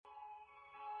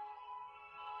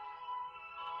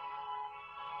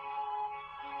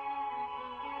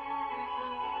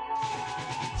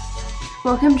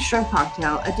Welcome to Shrimp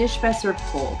Cocktail, a dish best served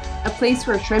cold, a place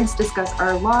where shrimps discuss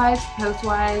our lives,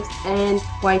 housewives, and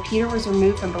why Peter was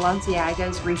removed from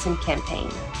Balenciaga's recent campaign.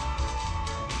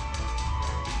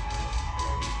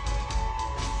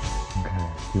 Okay,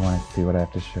 you want to see what I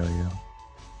have to show you?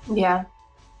 Yeah.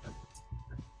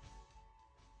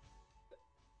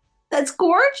 That's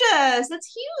gorgeous.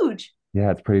 That's huge.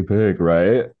 Yeah, it's pretty big,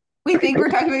 right? We think we're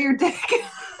talking about your dick.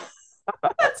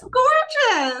 That's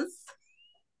gorgeous.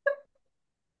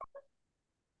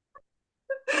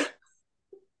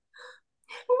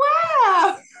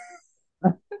 Wow.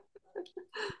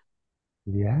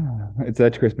 Yeah, it's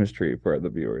a Christmas tree for the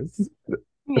viewers.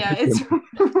 Yeah, it's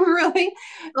really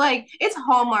like it's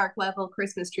Hallmark level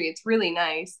Christmas tree. It's really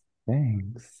nice.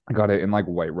 Thanks. I got it in like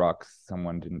White Rocks.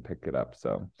 Someone didn't pick it up,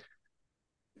 so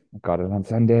I got it on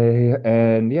Sunday.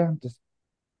 And yeah, just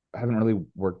haven't really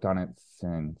worked on it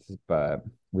since, but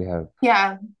we have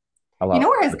Yeah. a You lot know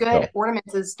where has still. good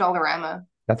ornaments is Dollarama.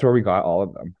 That's where we got all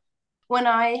of them. When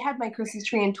I had my Christmas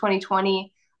tree in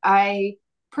 2020, I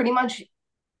pretty much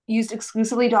used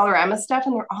exclusively Dollarama stuff,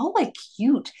 and they're all like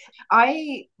cute.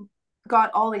 I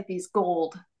got all like these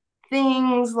gold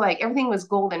things, like everything was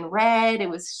gold and red. It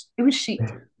was chic.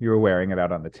 You were wearing it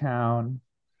out on the town.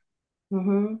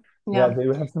 Yeah, Yeah. they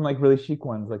would have some like really chic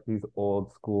ones, like these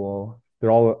old school.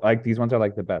 They're all like these ones are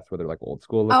like the best, where they're like old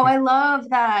school Oh, looking. I love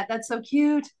that. That's so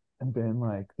cute. And then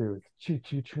like there's Choo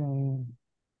Choo Train.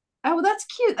 Oh, well, that's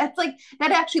cute. That's like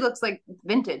that actually looks like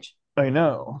vintage. I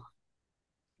know.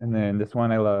 And then this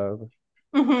one I love.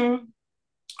 Mm-hmm.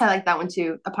 I like that one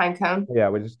too. A pine cone. Yeah,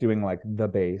 we're just doing like the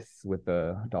base with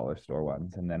the dollar store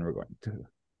ones, and then we're going to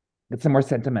get some more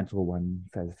sentimental ones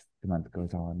as the month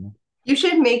goes on. You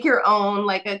should make your own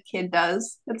like a kid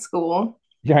does at school.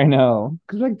 Yeah, I know.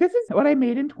 Because like this is what I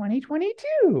made in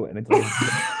 2022. And it's like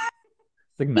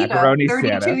Tina, macaroni 32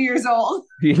 Santa. years old.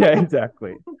 Yeah,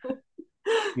 exactly.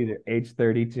 Either age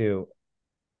 32.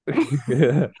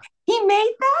 He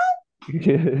made Wow.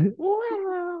 that?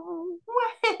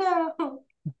 Wow.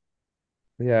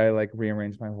 Yeah, I like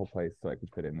rearranged my whole place so I could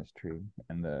fit in this tree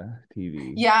and the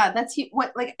TV. Yeah, that's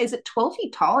what like is it 12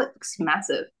 feet tall? It looks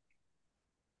massive.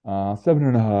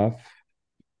 7.5.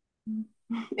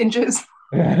 Inches.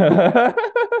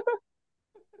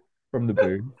 From the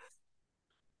booth.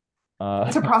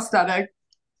 It's a Uh, prosthetic.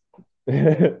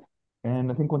 and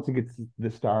I think once it gets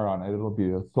the star on it, it'll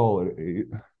be a solid 8.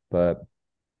 But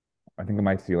I think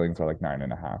my ceilings are like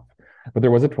 9.5. But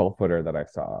there was a 12 footer that I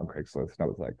saw on Craigslist, and I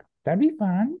was like, that'd be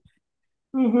fun.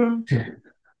 Mm-hmm.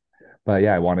 But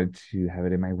yeah, I wanted to have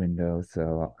it in my window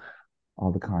so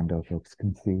all the condo folks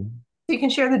can see. So you can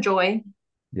share the joy.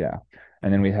 Yeah.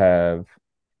 And then we have,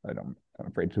 I'm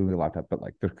afraid to lose the laptop, but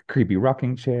like the creepy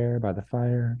rocking chair by the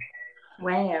fire.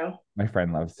 Wow. My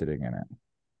friend loves sitting in it.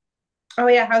 Oh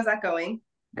yeah, how's that going?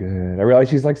 Good. I realize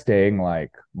she's like staying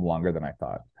like longer than I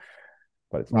thought,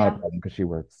 but it's not a Yeah. problem because she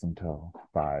works until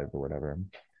 5 or whatever.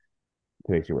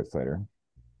 Today she works later.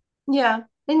 Yeah.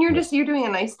 And you're doing a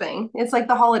nice thing. It's like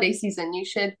the holiday season. You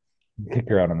should Kick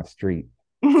her out on the street.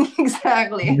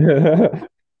 exactly.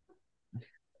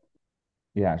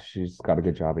 Yeah, she's got a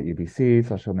good job at UBC,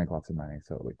 so she'll make lots of money,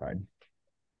 so it'll be fine.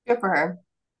 Good for her.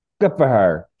 Good for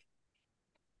her.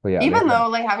 But yeah, they Even have, though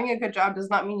like having a good job does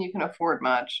not mean you can afford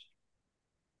much.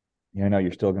 you know,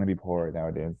 you're still gonna be poor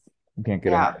nowadays. You can't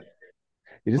get Yeah. ahead.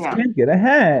 You just Yeah. can't get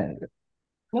ahead.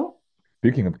 Nope.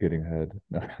 Speaking of getting ahead.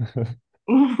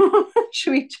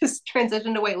 Should we just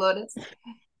transition to White Lotus?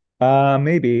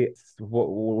 Maybe.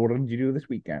 What did you do this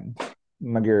weekend,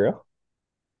 my girl?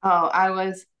 Oh, I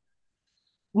was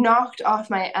knocked off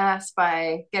my ass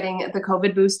by getting the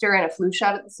COVID booster and a flu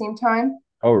shot at the same time.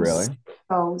 Oh, I was really?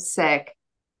 so sick.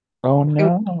 Oh It,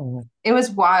 no. it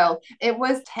was wild. It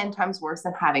was 10 times worse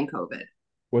than having COVID.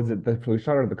 Was it the flu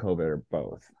shot or the COVID or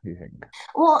both, you think?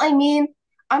 Well, I mean,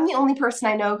 I'm the only person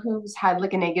I know who's had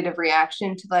like a negative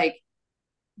reaction to like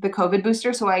the COVID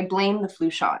booster, so I blame the flu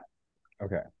shot.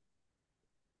 Okay.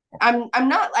 I'm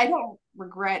not I don't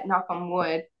regret, knock on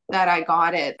wood, that I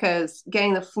got it because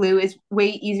getting the flu is way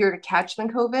easier to catch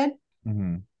than COVID.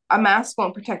 Hmm. A mask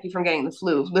won't protect you from getting the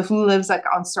flu. The flu lives like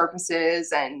on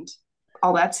surfaces and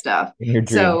all that stuff. In your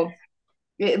dream. So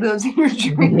it lives in your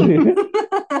dream.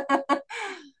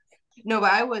 No,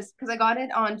 but I was because I got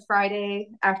it on Friday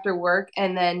after work,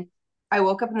 and then I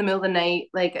woke up in the middle of the night,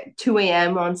 like at 2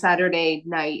 a.m. on Saturday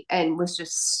night, and was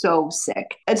just so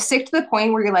sick. It's sick to the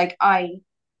point where you're like, I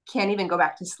can't even go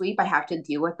back to sleep. I have to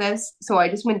deal with this. So I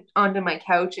just went onto my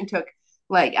couch and took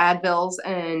like Advils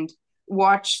and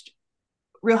watched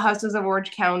Real Houses of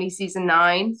Orange County season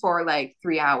 9 for like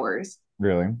 3 hours.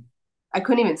 Really? I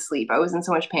couldn't even sleep. I was in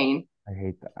so much pain. I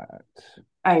hate that.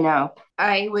 I know.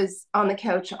 I was on the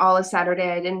couch all of Saturday.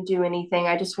 I didn't do anything.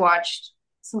 I just watched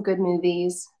some good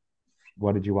movies.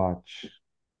 What did you watch?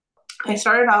 I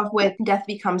started off with Death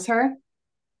Becomes Her.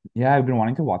 Yeah, I've been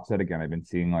wanting to watch that again. I've been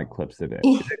seeing like clips of it.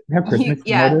 Does it have Christmas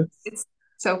Yeah, motives? it's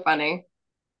so funny.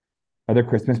 Are there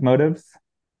Christmas motives?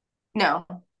 No.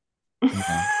 No.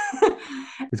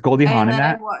 Is Goldie Hawn And in then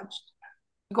I that? watched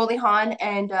Goldie Hawn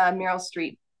and Meryl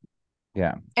Streep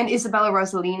Yeah. and Isabella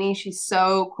Rossellini. She's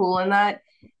so cool in that.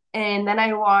 And then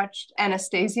I watched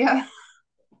Anastasia.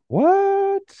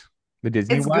 What? The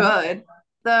Disney It's one? good.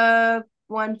 The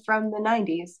one from the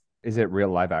 90s. Is it real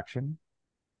live action?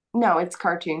 No, it's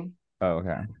cartoon. Oh,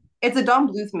 okay. It's a Don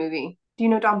Bluth movie. Do you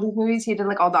know Don Bluth movies? He did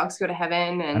like All Dogs Go to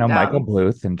Heaven, I know and Michael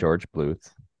Bluth and George Bluth.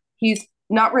 he's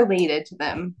not related to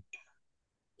them.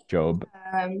 Job.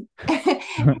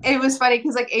 It was funny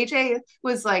because like AJ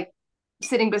was like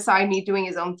sitting beside me doing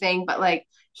his own thing, but like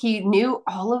he knew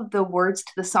all of the words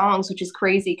to the songs, which is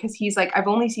crazy because he's like, I've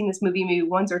only seen this movie maybe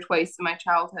once or twice in my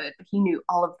childhood, but he knew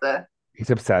He's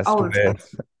obsessed all of the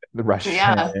with the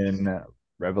yeah. Russian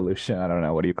Revolution. I don't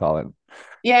know. What do you call it?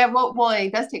 Yeah, well,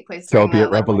 it does take place during Soviet the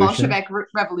like Revolution. Bolshevik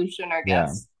revolution, I Yeah.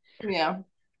 guess. Yeah.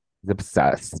 He's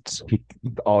obsessed.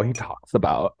 All he talks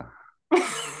about.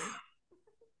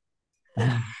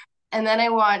 And then I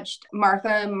watched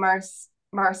Marcy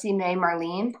May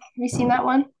Marlene. Have you seen that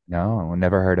one? No,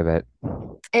 never heard of it. I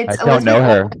It's don't know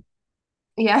Elizabeth. her.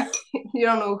 Yeah, you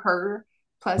don't know her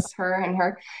plus her and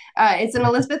her. It's an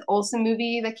Elizabeth Olsen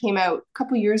movie that came out a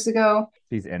couple years ago.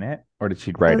 She's in it, or did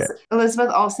she write it? Elizabeth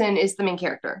Olsen is the main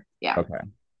character. Yeah, Okay.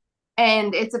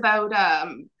 and it's about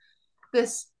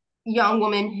this young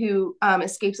woman who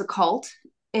escapes a cult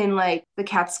in like the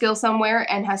Catskill somewhere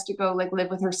and has to go like live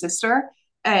with her sister.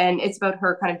 And it's about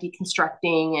her kind of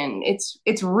deconstructing, and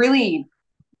it's really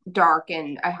dark,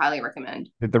 and I highly recommend.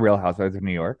 Did the Real Housewives of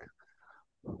New York?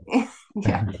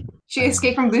 Yeah, she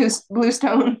escaped from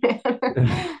Bluestone.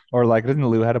 Or like, doesn't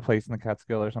Lou had a place in the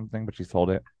Catskill or something, but she sold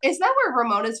it? Is that where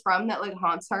Ramona's from? That like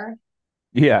haunts her.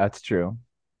 Yeah, it's true.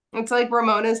 It's like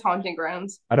Ramona's haunting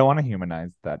grounds. I don't want to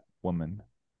humanize that woman.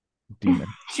 Demon.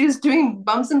 She was doing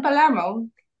bumps in Palermo.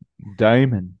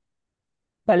 Diamond.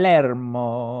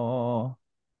 Palermo.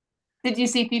 Did you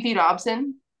see Fifi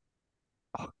Dobson?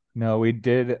 No, we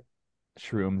did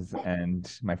shrooms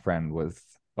and my friend was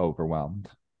overwhelmed.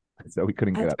 So we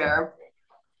couldn't get That's up there. fair.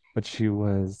 But she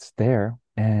was there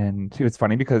and it was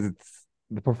funny because it's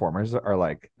the performers are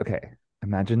like, okay,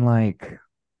 imagine like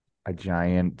a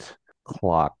giant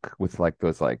clock with like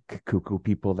those like cuckoo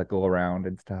people that go around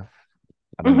and stuff.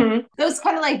 I don't know. Those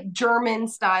kind of like German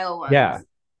style Yeah. ones.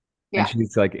 And Yeah.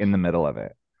 she's like in the middle of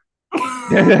it.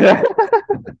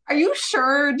 Are you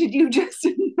sure? Did you just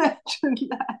imagine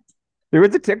that? There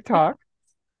was a TikTok.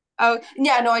 Oh,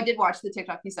 yeah, no, I did watch the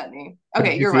TikTok you sent me. But did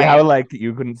Okay, you you're see how right. like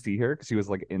you couldn't see her because she was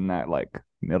like in that like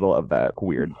middle of that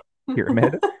weird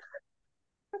pyramid?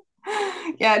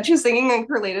 Yeah, she's singing like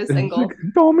her latest Like, single.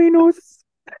 Dominus,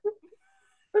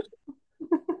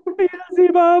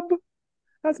 Beelzebub,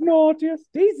 that's naughty.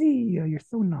 Daisy, you're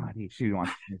so naughty. She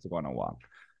wants to go on a walk.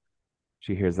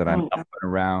 She hears that I'm Oh, up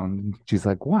and around. She's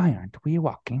like, why aren't we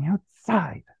walking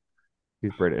outside?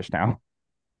 She's British now.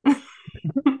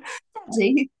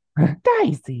 Daisy.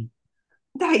 Daisy.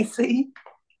 Daisy.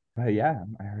 But yeah,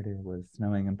 I heard it was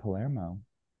snowing in Palermo.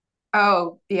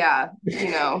 Oh, yeah,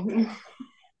 you know.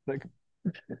 Like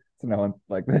snow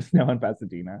like the snow in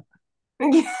Pasadena.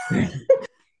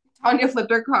 Tanya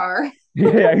flipped her car.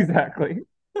 Yeah, exactly.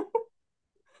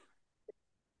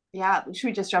 Yeah, should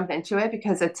we just jump into it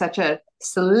because it's such a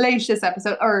salacious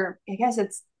episode? Or I guess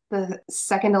it's the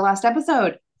second to last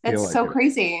episode. Feel That's like so it.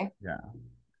 crazy. Yeah.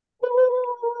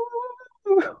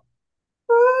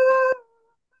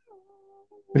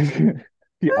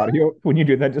 The audio when you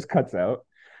do that just cuts out.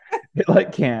 It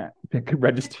like can't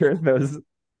register those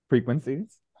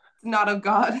frequencies. Not of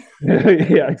God.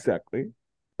 Yeah, exactly.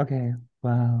 Okay,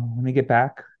 well, when we get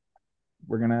back,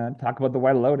 we're gonna talk about the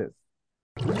White Lotus.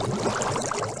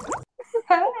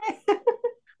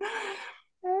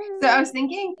 So I was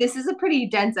thinking this is a pretty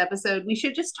dense episode. We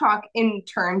should just talk in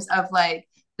terms of like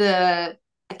the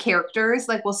characters.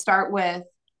 Like we'll start with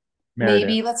Meredith,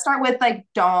 maybe let's start with like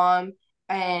Dom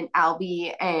and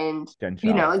Albie and Jen you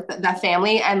Shaw. know like that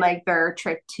family and like their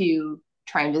trip to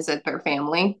try and visit their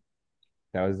family.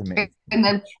 That was And amazing.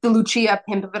 then the Lucia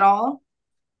pimp of it all.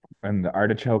 And the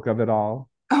artichoke of it all.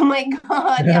 Oh my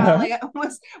God. Yeah. Like I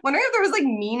was wondering if there was like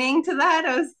meaning to that.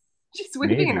 I was just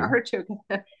waving an Maybe. artichoke at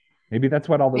them. Maybe that's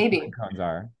what all those pine Maybe. cones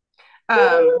are.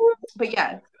 But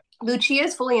yeah,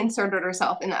 Lucia's fully inserted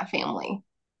herself in that family.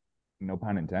 No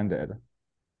pun intended.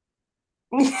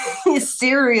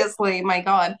 Seriously, my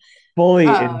God. Fully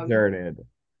Um, inserted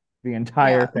the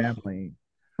entire yeah, family.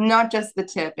 not just the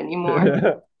tip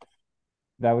anymore.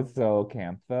 That was so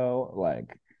camp though.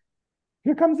 Like,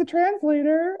 here comes the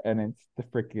translator, and it's the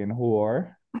freaking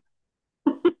whore,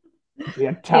 the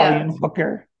Yeah. Italian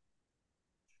hooker.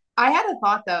 I had a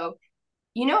thought though.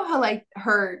 You know how like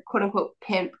her quote unquote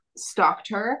pimp stalked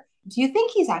her? Do you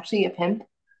think he's actually a pimp?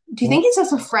 Do you think Well, he's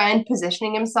just a friend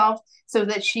positioning himself so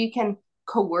that she can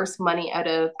coerce money out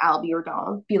of Albie or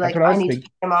Dom? Be that's like, what I I was need to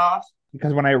thinking. pay him off.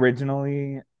 Because when I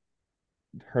originally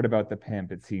heard about the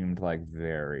pimp, it seemed like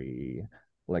very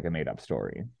like a made up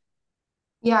story.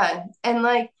 Yeah. And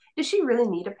like, does she really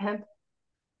need a pimp?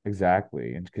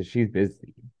 Exactly. And because she's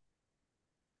busy.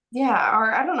 Yeah,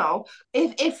 or I don't know.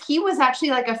 If he was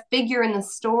actually like a figure in the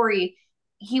story,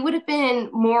 he would have been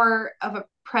more of a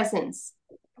presence.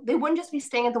 They wouldn't just be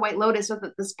staying at the White Lotus with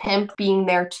this pimp being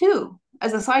there too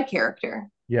as a side character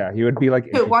Yeah, he would be like to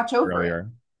introduced watch over it.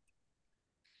 earlier.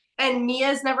 And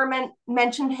Mia's never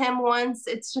mentioned him once.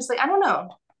 It's just like I don't know.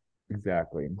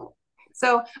 Exactly.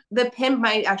 So the pimp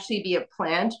might actually be a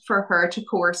plant for her to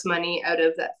coerce money out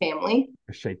of that family.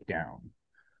 A shakedown.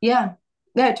 Yeah.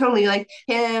 Yeah, totally. Like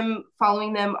him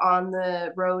following them on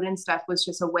the road and stuff was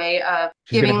just a way of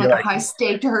She's gonna giving be like a like, high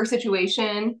stake to her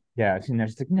situation. yeah, she's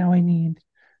just like, no, I need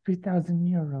 3,000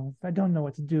 euros. I don't know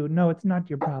what to do. No, it's not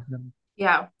your problem.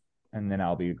 Yeah, And then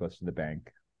Albie goes to the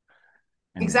bank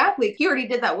and then, exactly. He already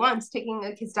did that once, taking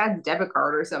like his dad's debit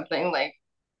card or something. Like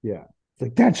yeah, it's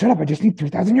like, Dad, shut up. I just need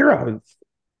 3,000 euros.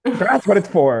 That's what it's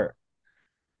for.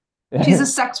 she's a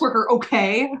sex worker,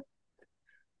 okay?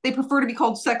 They prefer to be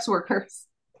called sex workers.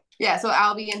 Yeah, so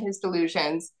Albie and his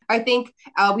delusions. I think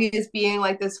Albie is being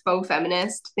like this faux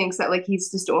feminist, thinks that like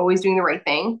he's just always doing the right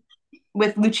thing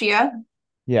with Lucia.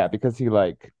 Yeah, because he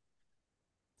like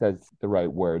says the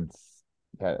right words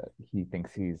that he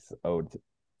thinks he's owed.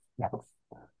 Yes.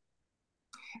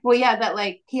 Well, yeah, that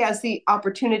like he has the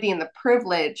opportunity and the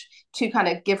privilege to kind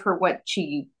of give her what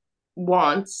she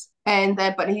wants, and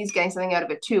then but he's getting something out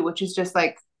of it too, which is just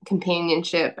like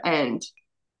companionship and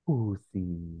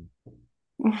Pussy.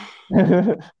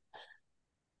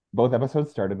 Both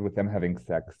episodes started with them having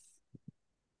sex,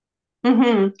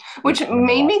 mm-hmm. like Which in the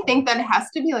made me water. think that it has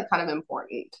to be like kind of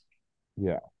important.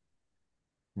 Yeah,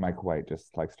 Mike White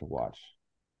just likes to watch.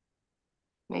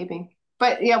 Maybe.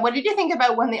 But yeah, what did you think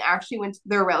about when they actually went to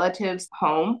their relatives'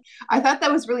 home? I thought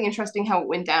that was really interesting how it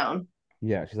went down.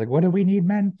 Yeah, she's like, what do we need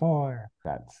men for?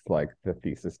 That's like the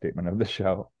thesis statement of the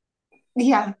show.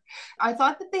 Yeah, I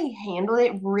thought that they handled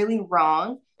it really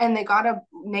wrong and they got a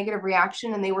negative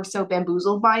reaction and they were so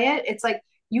bamboozled by it. It's like,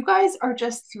 you guys are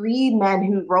just three men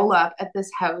who roll up at this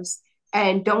house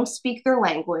and don't speak their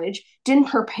language, didn't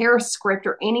prepare a script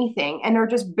or anything, and they're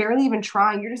just barely even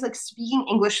trying. You're just like speaking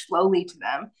English slowly to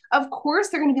them. Of course,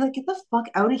 they're going to be like, get the fuck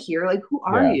out of here. Like, who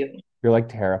are Yeah, you? you're like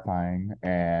terrifying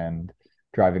and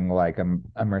driving like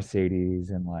a Mercedes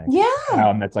and like a Yeah.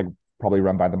 town that's like probably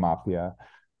run by the mafia.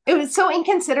 It was so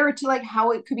inconsiderate to like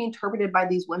how it could be interpreted by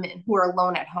these women who are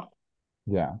alone at home.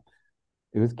 Yeah,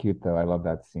 it was cute though. I love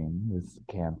that scene. It was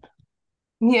camp.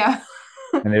 Yeah.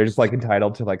 And they're just like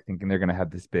entitled to like thinking they're gonna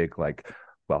have this big like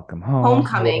welcome home or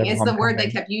Homecoming whatever is the word they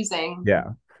homecoming. kept using. Yeah.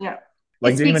 Yeah.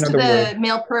 Like It didn't even speaks know to the word, the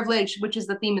male privilege, which is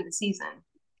the theme of the season.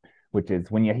 which is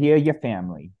when you hear your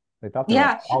family. They thought they were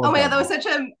Yeah. all Oh of my God, that them. was such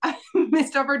a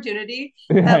missed opportunity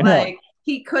I that know. like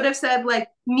he could have said like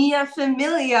Mia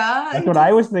Familia That's and what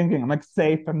I was thinking. I'm like,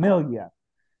 say familia.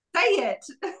 say it.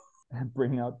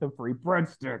 Bring out the free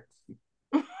breadsticks.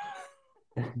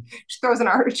 She throws an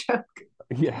artichoke.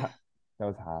 Yeah, that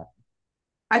was hot.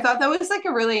 I thought that was like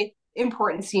a really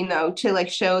important scene though to like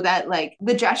show that like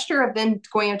the gesture of them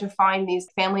going out to find these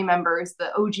family members,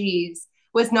 the OGs,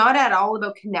 was not at all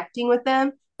about connecting with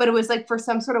them, but it was like for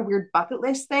some sort of weird bucket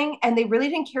list thing. And they really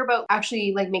didn't care about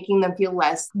actually like making them feel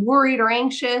less worried or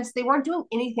anxious. They weren't doing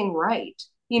anything right.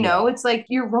 You Yeah. know, it's like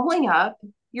you're rolling up,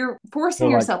 you're forcing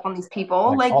So yourself on these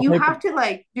people. Like I'll you take have to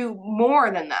like do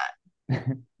more than that.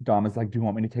 Dom is like, do you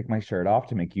want me to take my shirt off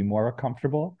to make you more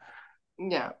comfortable?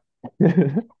 Yeah.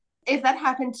 If that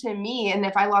happened to me and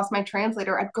if I lost my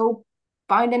translator, I'd go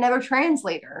find another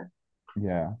translator.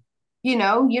 Yeah. You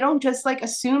know, you don't just like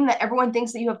assume that everyone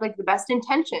thinks that you have like the best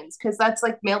intentions because that's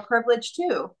like male privilege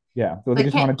too. Yeah. So they Like,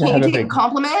 just wanted to can't you have a take a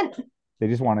compliment? they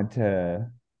just wanted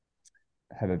to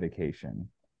have a vacation,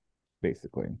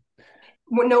 basically.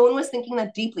 When no one was thinking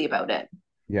that deeply about it.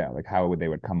 Yeah, like how would they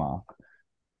would come off.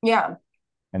 Yeah,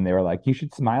 And they were like, you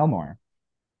should smile more.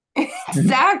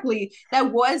 exactly.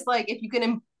 That was like, if you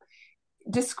can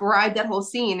describe that whole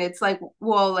scene, it's like,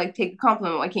 well, like take a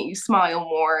compliment. Why can't you smile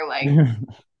more? Like,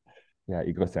 Yeah, Yeah,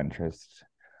 egocentrist,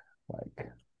 like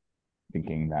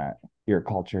thinking that your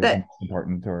culture is That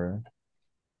important or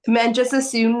men just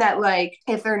assume that like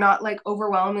if they're not like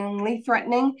overwhelmingly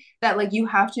threatening, that like you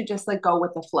have to just like go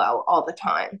with the flow all the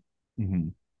time.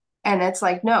 Mhm. And it's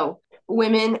like, no,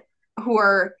 women who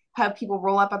are have people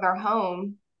roll up at their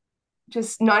home,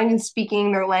 just not even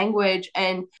speaking their language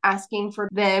and asking for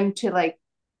them to like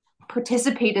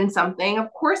participate in something.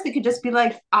 Of course, they could just be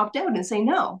like opt out and say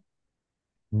no.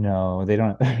 No, they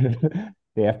don't.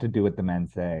 They have to do what the men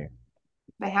say.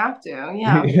 They have to,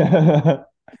 yeah.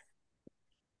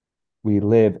 We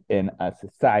live in a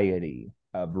society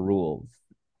of rules.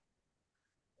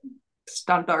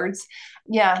 Standards.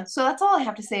 Yeah. So that's all I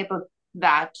have to say about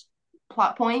that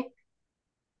plot point.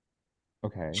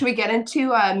 Okay. Should we get into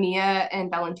Mia and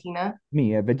Valentina?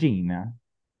 Mia Vagina.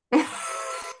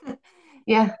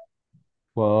 Yeah, it is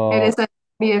Well, a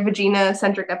Mia Vagina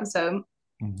centric episode.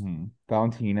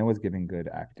 Valentina was giving good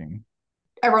acting.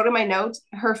 I wrote in my notes,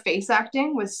 her face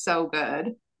acting was so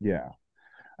good. Yeah.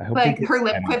 I hope they Like get her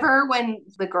lip Emmy. quiver when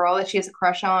the girl that she has a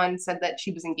crush on said that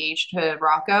she was engaged to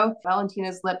Rocco.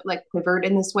 Valentina's lip like quivered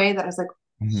in this way that I was like,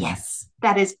 Mhm. yes,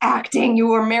 that is acting.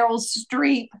 You are Meryl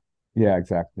Streep. Yeah,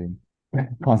 exactly.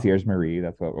 Concierge Marie,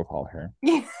 that's what we'll call her.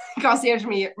 Concierge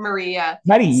Maria, Maria.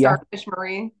 Starfish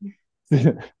Marie,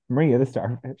 Maria the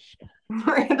starfish.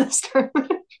 Maria the Starfish.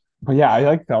 But yeah, I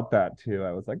like felt that too.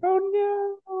 I was like, oh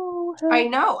no, I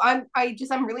help. know.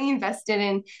 I'm really invested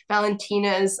in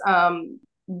Valentina's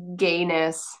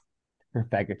gayness. Her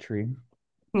faggotry.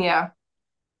 Yeah.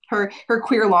 Her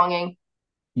queer longing.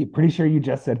 You pretty sure you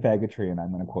just said faggotry, and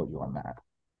I'm gonna quote you on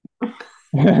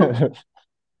that.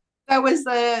 That was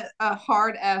a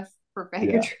hard F for Yeah.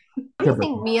 bigotry. What do you Cribbage.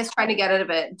 think Mia's trying to get out of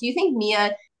it? Do you think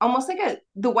Mia, almost like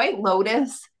the White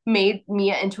Lotus, made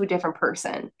Mia into a different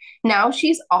person? Now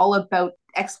she's all about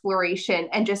exploration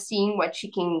and just seeing what she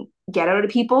can get out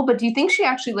of people. But do you think she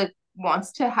actually like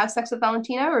wants to have sex with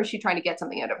Valentina, or is she trying to get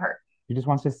something out of her? She just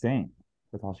wants to sing.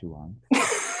 That's all she wants.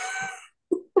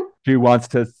 She wants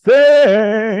to sing.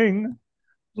 She wants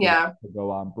Yeah. to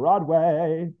go on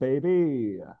Broadway,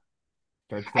 baby.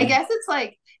 Start I singing. guess it's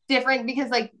like different because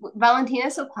like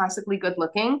Valentina's so classically good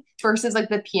looking versus like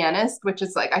the pianist, which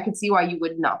is like I could see why you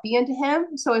would not be into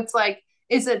him. So it's like,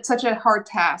 is it such a hard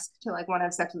task to like want to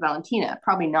have sex with Valentina?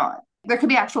 Probably not. There could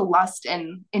be actual lust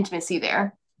and intimacy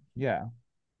there. Yeah.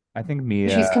 I think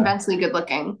She's conventionally good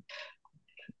looking.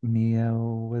 Mia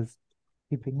was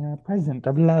keeping a present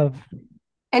of love.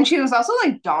 And she was also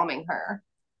like doming her.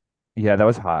 Yeah, that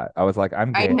was hot. I was like,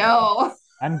 I'm I gay. know.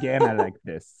 I'm gay and I like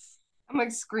this. I'm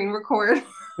like screen record.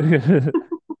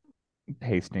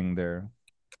 Pasting their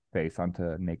face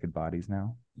onto naked bodies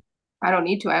now. I don't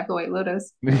need to. I have the White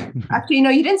Lotus. Actually, no,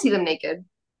 you didn't see them naked.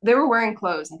 They were wearing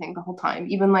clothes, I think, the whole time.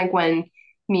 Even like when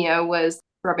Mia was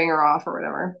rubbing her off or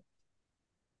whatever.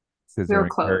 They were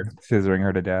clothed. Scissoring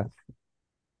her to death.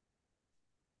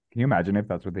 Can you imagine if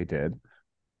that's what they did?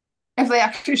 If they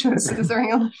actually showed us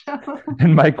scissoring on the show.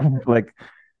 And Mike, like,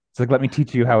 it's like, let me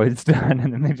teach you how it's done.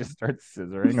 And then they just start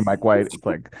scissoring. And Mike White is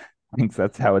like, thinks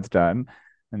that's how it's done.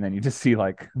 And then you just see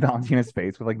like Valentina's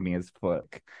face with like Mia's foot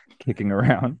kicking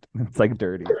around. It's like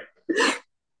dirty.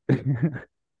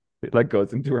 It like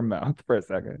goes into her mouth for a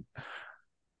second.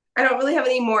 I don't really have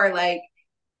any more like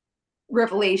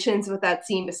revelations with that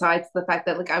scene besides the fact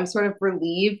that like I'm sort of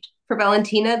relieved for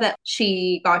Valentina that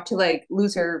she got to like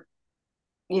lose her,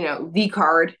 V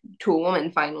card to a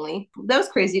woman finally. That was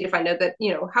crazy to find out that,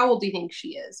 how old do you think she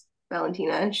is,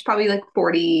 Valentina? She's probably like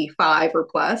 45 or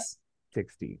plus.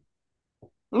 60.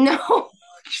 No,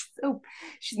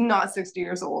 she's not 60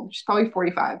 years old. She's probably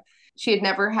 45. She had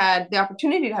never had the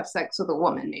opportunity to have sex with a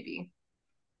woman, maybe.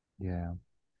 Yeah.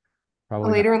 Probably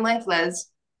not Later in life,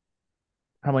 Les.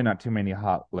 probably not too many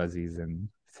hot lezzies in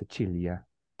Sicilia.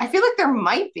 I feel like there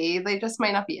might be. They just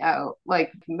might not be out,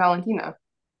 like Valentina.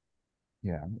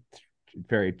 Yeah. It's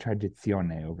very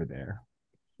tradizione over there.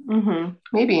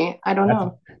 Maybe. I don't That's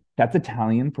know. that's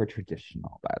Italian for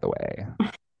traditional, by the way.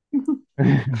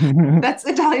 That's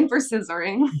Italian for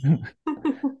scissoring.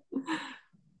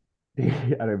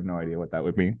 I have no idea what that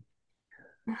would be.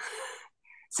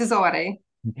 Scisore.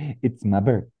 It's my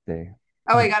birthday.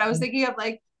 Oh my God. I was thinking of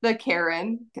like the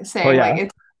Karen Oh saying like yeah,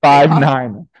 it's day five off.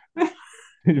 nine.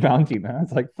 Valentina,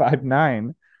 it's like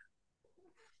 5'9".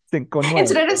 Cinco nueve.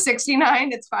 Instead of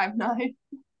 69, it's 59.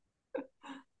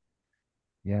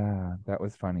 Yeah, that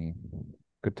was funny.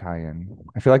 Good tie-in.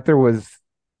 I feel like there was,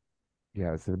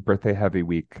 yeah, it's a birthday heavy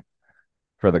week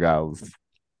for the girls.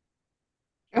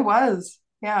 It was.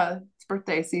 Yeah. It's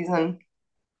birthday season.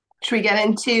 Should we get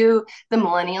into the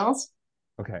millennials?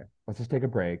 Okay, let's just take a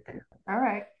break. All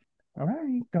right. All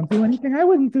right. Don't do anything I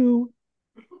wouldn't do.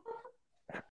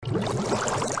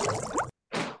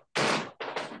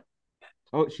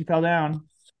 Oh, she fell down.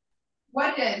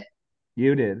 What did?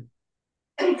 You did.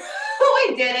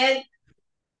 I didn't.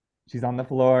 She's on the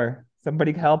floor.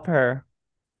 Somebody help her.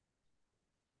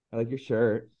 I like your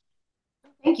shirt.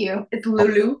 Thank you. It's Oh,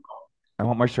 Lulu. I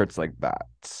want more shirts like that.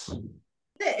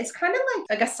 It's kind of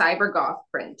like a cyber goth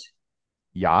print.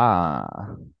 Yeah.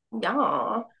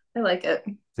 Yeah, I like it.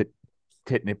 Is it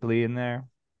tit nipply in there?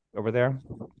 Over there?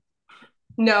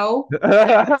 No.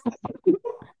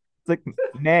 It's like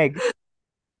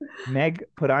Meg,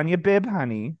 put on your bib,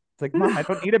 honey. It's like, Mom, I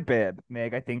don't need a bib.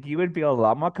 Meg, I think you would feel a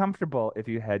lot more comfortable if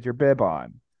you had your bib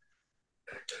on.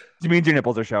 Do you mean your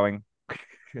nipples are showing?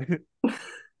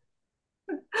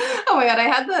 Oh my God, I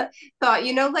had the thought,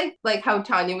 like how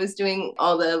Tanya was doing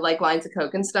all the like lines of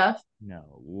Coke and stuff. No.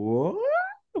 What?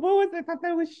 What was I thought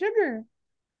that was sugar?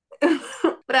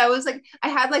 But I was like, I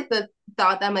had like the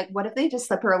thought that I'm like, what if they just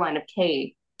slip her a line of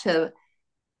K to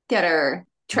get her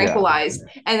Yeah. tranquilized?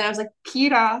 And then I was like,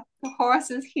 Peter, the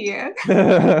horse is here.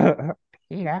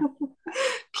 Yeah.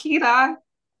 Peter.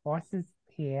 Horses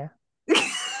here.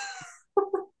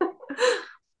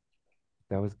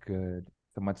 That was good.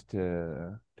 So much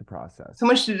to So process.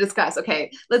 much to discuss.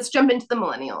 Okay, let's jump into the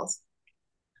millennials.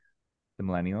 The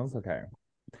millennials, okay.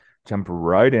 Jump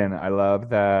right in. I love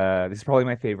that. This is probably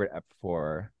my favorite ep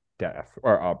for Death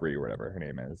or Aubrey, or whatever her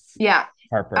name is. Yeah.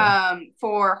 Harper.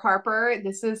 For Harper,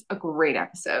 this is a great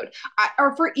episode.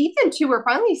 Or for Ethan too, we're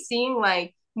finally seeing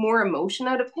like more emotion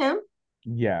out of him.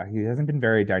 Yeah, he hasn't been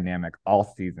very dynamic all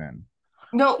season.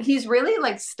 No, he's really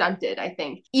like stunted, I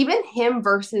think. Even him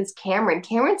versus Cameron.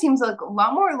 Cameron seems like a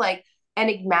lot more like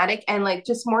enigmatic and like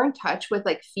just more in touch with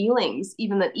like feelings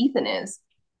even than Ethan is.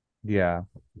 Yeah,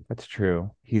 that's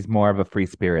true. He's more of a free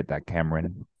spirit, that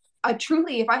Cameron. I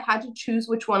truly, if I had to choose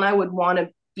which one I would want to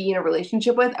be in a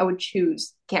relationship with, I would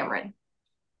choose Cameron.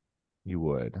 You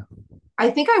would.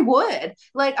 I think I would.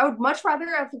 Like, I would much rather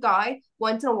if a guy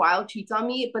once in a while cheats on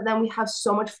me, but then we have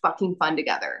so much fucking fun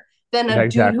together than Yeah, a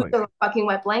dude who's exactly. a fucking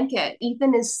wet blanket.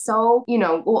 Ethan is so,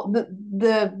 well,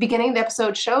 the beginning of the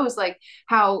episode shows like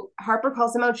how Harper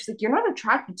calls him out. She's like, "You're not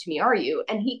attracted to me, are you?"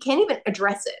 And he can't even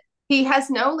address it. He has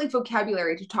no like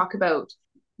vocabulary to talk about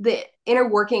the inner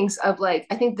workings of like,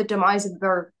 I think the demise of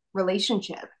their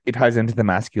relationship. It ties into the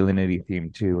masculinity theme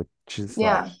too, which is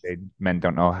like Yeah. men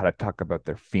don't know how to talk about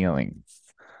their feelings.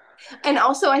 And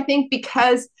also, I think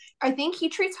because I think he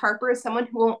treats Harper as someone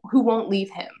who won't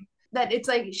leave him. That it's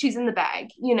like she's in the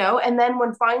bag. And then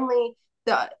when finally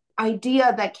the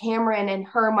idea that Cameron and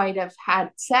her might have had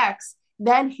sex,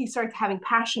 then he starts having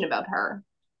passion about her,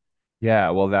 Yeah,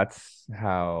 well, that's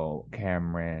how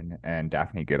Cameron and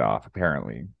Daphne get off,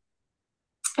 apparently.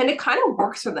 and it kind of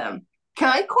works for them. Can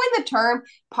I coin the term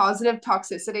positive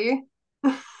toxicity?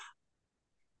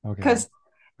 Okay. Because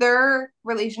their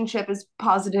relationship is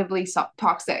positively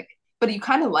toxic, but you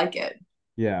kind of like it.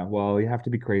 Yeah, well, you have to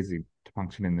be crazy to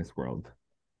function in this world.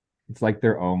 It's like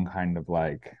their own kind of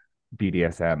like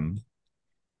BDSM,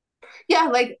 Yeah,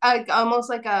 like almost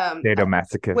like a way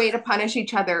sadomasochist. to punish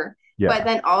each other, but Yeah.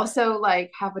 then also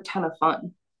like have a ton of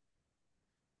fun,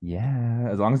 Yeah,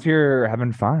 as long as you're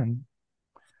having fun.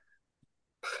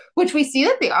 which we see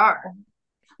that they are.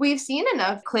 We've seen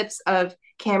enough clips of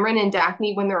Cameron and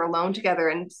Daphne when they're alone together,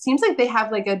 and it seems like they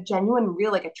have like a genuine,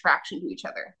 real like attraction to each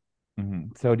other.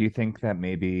 So do you think that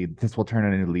maybe this will turn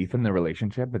a new leaf in the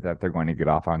relationship, but that they're going to get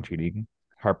off on cheating,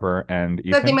 Harper and That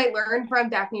they Ethan? might learn from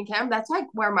Daphne and Cam. That's like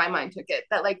where my mind took it.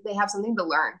 That like they have something to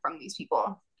learn from these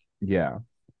people. Yeah,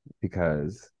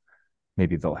 because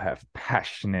maybe they'll have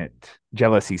passionate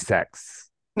jealousy sex.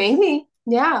 Maybe,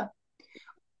 yeah,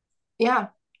 yeah.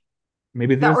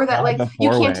 Maybe That there's or that have like a you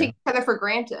can't four-way. take each other for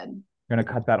granted. Gonna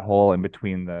cut that hole in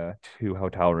between the two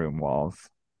hotel room walls.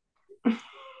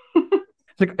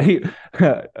 It's like he,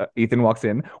 Ethan walks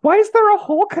in. Why is there a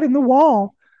hole cut in the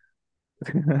wall?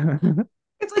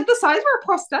 It's like the size of a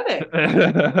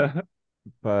prosthetic.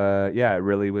 But yeah, it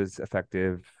really was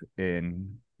effective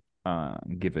in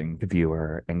giving the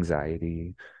viewer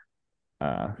anxiety,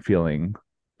 feeling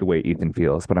the way Ethan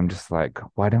feels. But I'm just like,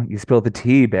 why don't you spill the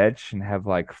tea, bitch, and have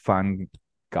like fun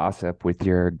gossip with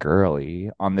your girlie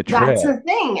on the That's trip? the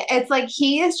thing. It's like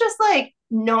he is just like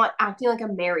not acting like a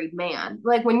married man.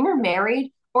 Like when you're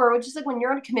married, or just like when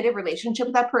you're in a committed relationship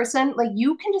with that person, like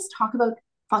you can just talk about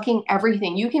fucking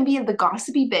everything. You can be the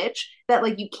gossipy bitch that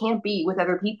like you can't be with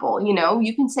other people.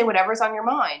 You can say whatever's on your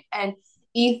mind. And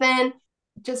Ethan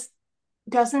just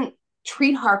doesn't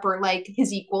treat Harper like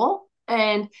his equal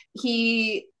and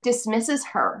he dismisses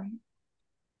her.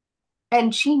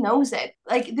 and she knows it.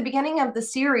 Like at the beginning of the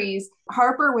series,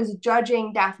 Harper was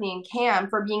judging Daphne and Cam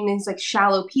for being these like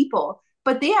shallow people,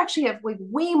 but they actually have like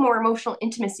way more emotional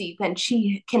intimacy than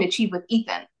she can achieve with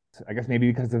Ethan. I guess maybe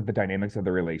because of the dynamics of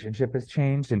the relationship has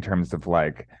changed in terms of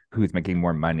like who's making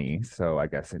more money. So I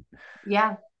guess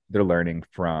Yeah. they're learning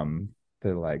from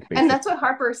the like And basic. that's what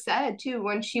Harper said too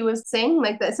when she was saying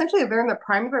like that essentially they're in the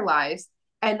prime of their lives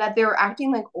and that they're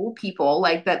acting like old people,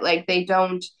 like that, like they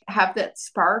don't have that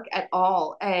spark at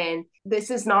all. And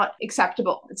this is not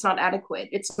acceptable. It's not adequate.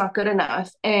 It's not good enough.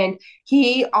 And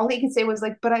all he could say was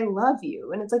like, but I love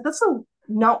you. And it's like, that's so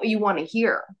not what you want to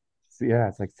hear. So yeah,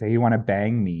 it's like say you want to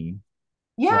bang me.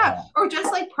 Yeah. Well, Or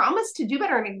just like promise to do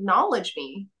better and acknowledge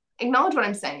me, acknowledge what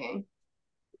I'm saying.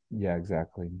 yeah,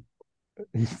 exactly.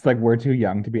 It's like we're too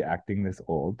young to be acting this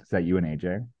old. Is that you and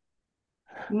AJ?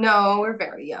 No, we're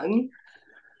very young.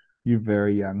 You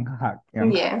very young, hot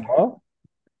young Yeah. couple.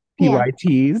 Yeah.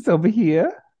 PYTs over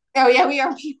here. Oh, yeah, we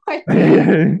are PYT.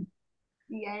 I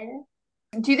Yeah.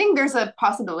 Do you think there's a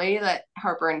possibility that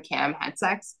Harper and Cam had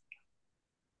sex?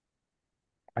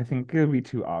 think it would be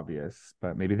too obvious,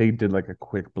 but maybe they did like a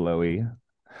quick blowy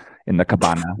in the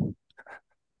cabana.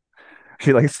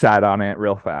 She like sat on it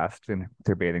real fast in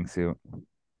their bathing suit.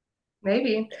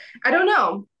 Maybe. I don't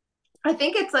know. I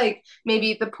think it's like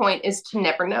maybe the point is to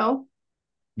never know.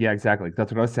 Yeah, exactly.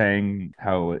 That's what I was saying,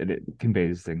 how it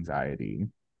conveys anxiety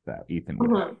that Ethan would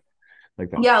have. Mhm.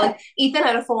 Like that. Yeah, like Ethan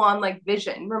had a full on like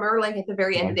vision. Remember, like at the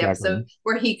very Yeah, end of the episode exactly.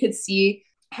 where he could see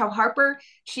how Harper,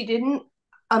 she didn't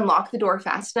unlock the door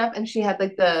fast enough and she had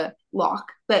like the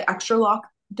extra lock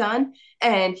done.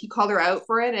 And he called her out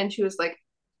for it. And she was like,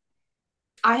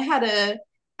 I had a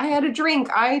I had a drink.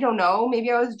 I don't know. Maybe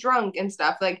I was drunk and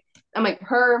stuff. Like I'm like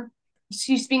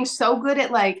she's being so good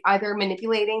at like either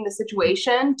manipulating the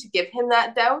situation to give him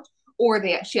that doubt or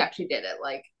she actually did it.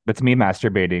 Like That's me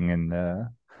masturbating in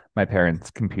my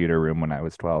parents' computer room when I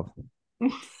was 12.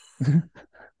 you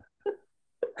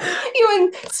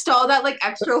install that like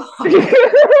extra lock.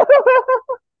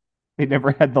 They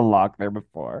never had the lock there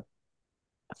before.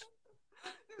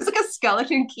 It's like a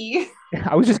skeleton key.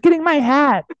 I was just getting my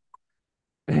hat.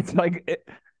 It's like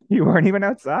you weren't even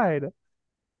outside.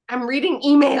 I'm reading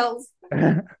emails.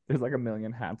 There's like a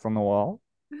million hats on the wall.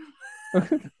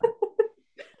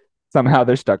 Somehow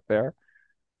they're stuck there.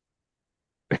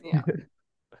 Yeah.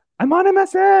 I'm on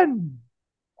MSN.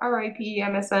 R.I.P.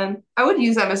 MSN. I would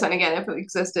use MSN again if it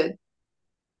existed.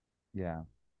 Yeah.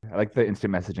 I like the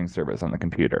instant messaging service on the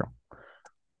computer.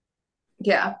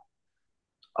 Yeah.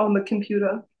 On the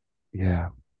computer. Yeah.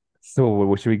 So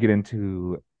what should we get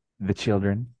into the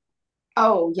children?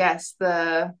 Oh yes,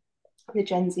 the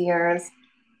Gen Zers.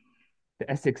 The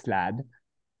Essex lad.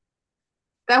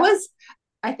 That was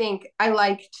I think I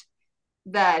liked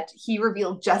that he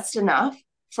revealed just enough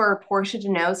for Portia to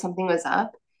know something was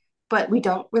up, but we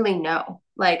don't really know.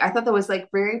 Like I thought that was like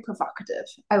very provocative.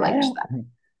 I I liked don't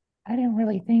I don't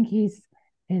really think he's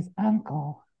his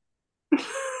uncle.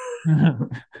 that.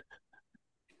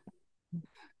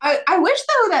 I wish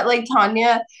though that like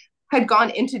Tanya had gone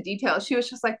into detail. She was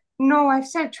just like, no, I've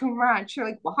said too much. You're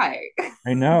like, why?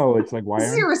 I know. It's like, why This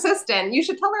is aren't your assistant. You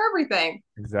should tell her everything.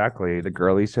 exactly the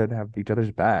girlies should have each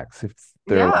other's backs if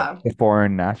they're like Yeah. the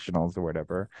foreign nationals or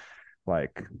whatever.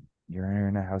 Like, you're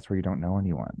in a house where you don't know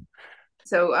anyone.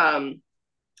 So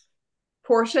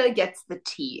Portia gets the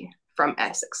tea from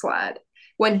Essex Lad.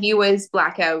 When he was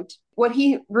blackout, what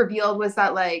he revealed was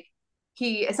that like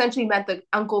he essentially met the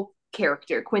uncle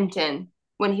character, Quentin,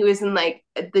 when he was in like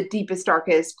the deepest,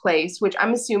 darkest place, which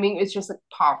I'm assuming is just like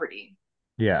poverty.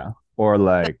 Yeah. Or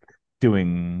like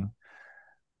doing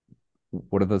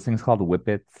what are those things called?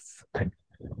 Whippets.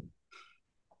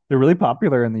 They're really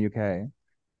popular in the UK.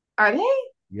 Are they?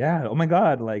 Yeah. Oh my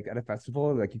God. Like at a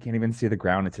festival, like you can't even see the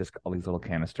ground. It's just all these little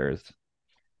canisters.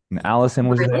 And Allison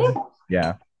was Really? there.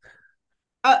 Yeah.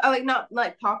 Like not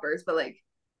like poppers, but like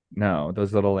No,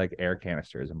 those little like air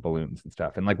canisters and balloons and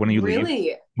stuff. And like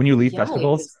really? when you leave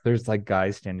festivals, Yikes. there's like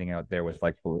guys standing out there with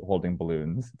like holding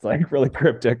balloons. It's like really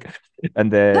cryptic. And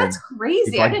then That's you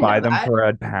crazy. I like didn't buy know them that. for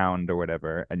a pound or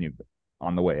whatever, and you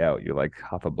on the way out you like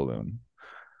huff a balloon.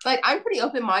 Like I'm pretty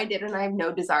open-minded and I have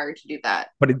no desire to do that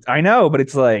I know, but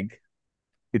it's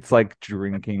like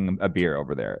drinking a beer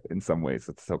over there in some ways.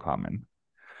 It's so common.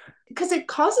 because it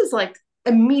causes like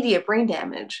immediate brain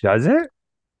damage. Does it?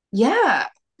 Yeah,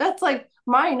 that's like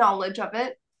my knowledge of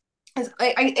it.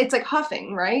 It's like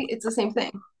huffing, right? It's the same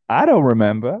thing. I don't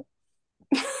remember.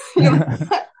 You're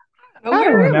like, I oh,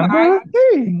 don't where am I? remember a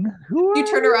thing. Who You are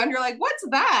turn you? around, you're like, what's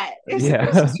that? It's a Yeah.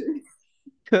 Christmas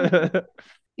tree.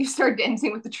 You start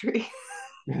dancing with the tree.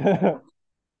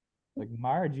 Like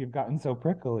Marge, you've gotten so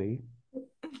prickly.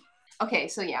 Okay,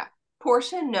 so yeah,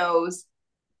 Portia knows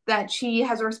that she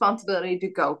has a responsibility to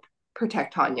go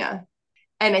protect Tanya.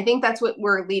 And I think that's what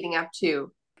we're leading up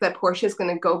to, that Portia's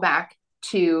going to go back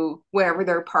to wherever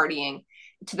they're partying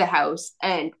to the house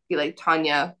and be like,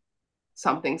 Tanya,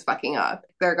 something's fucking up.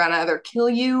 They're going to either kill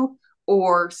you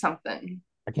or something.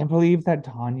 I can't believe that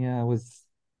Tanya was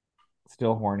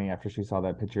still horny after she saw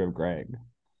that picture of Greg.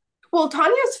 Well,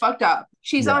 Tanya's fucked up.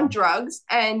 She's Yeah. on drugs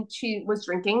and she was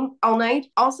drinking all night.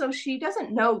 Also, she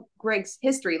doesn't know Greg's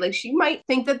history. Like, she might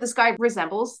think that this guy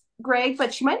resembles Greg,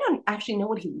 but she might not actually know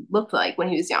what he looked like when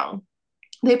he was young.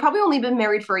 They've probably only been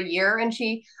married for a year, and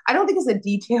I don't think, is a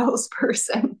details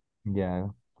person. Yeah,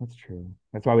 that's true.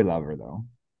 That's why we love her though.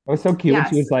 It was so cute when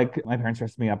she Yes. was like, my parents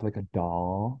dressed me up like a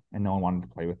doll and no one wanted to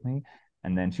play with me.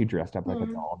 And then she dressed up like a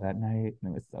Mm. doll that night,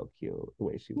 and it was so cute the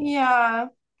way she looked. Yeah.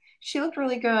 She looked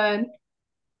really good.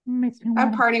 Makes me I'd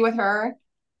want party with her.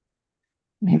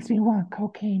 makes me want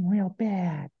cocaine real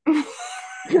bad. Makes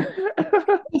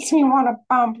me want to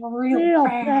bump real Real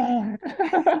bad.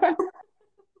 bad.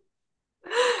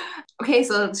 Okay,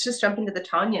 so let's just jump into the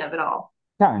Tanya of it all.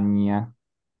 Tanya.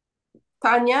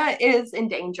 Tanya is in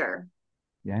danger.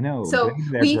 Yeah, I know. Get So into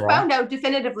there, we girl. found out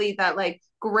definitively that like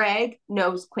Greg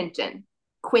knows Quentin.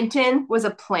 Quentin was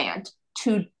a plant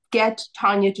to get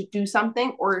Tanya to do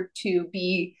something or to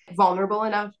be vulnerable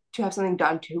enough to have something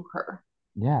done to her.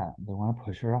 Yeah, they want to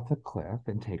push her off the cliff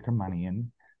and take her money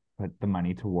and put the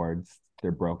money towards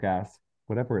their broke ass,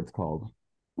 whatever it's called.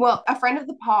 Well, a friend of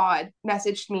the pod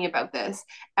messaged me about this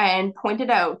and pointed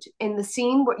out in the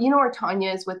scene where where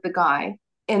Tanya is with the guy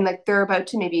and like they're about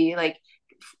to maybe like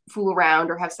fool around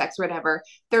or have sex or whatever.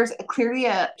 There's clearly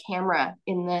a camera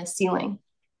in the ceiling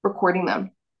recording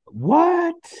them.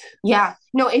 What? Yeah,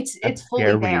 no, it's That's fully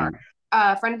there. scary.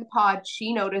 A friend of the pod,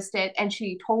 she noticed it and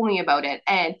she told me about it,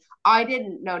 and I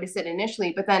didn't notice it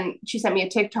initially, but then she sent me a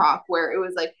TikTok where it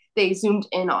was like they zoomed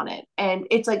in on it, and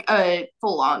it's like a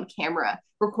full on camera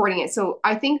recording it. So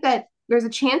I think that there's a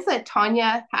chance that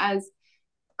Tanya has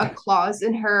a clause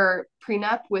in her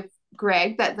prenup with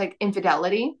Greg that like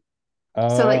infidelity,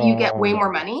 so that you get way more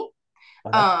Oh, money.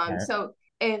 oh, that's smart. So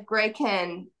if Greg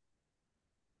can,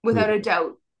 Prove without a it.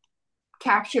 doubt,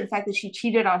 capture the fact that she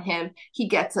cheated on him, he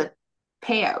gets a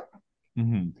payout.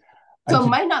 Hmm. I So it just,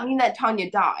 might not mean that Tanya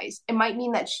dies. It might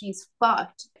mean that she's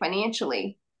fucked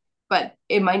financially, but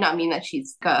it might not mean that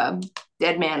she's a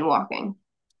dead man walking.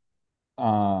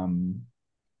 um,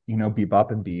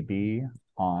 Bebop and BB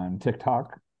on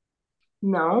TikTok.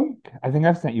 No. I think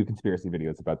I've sent you conspiracy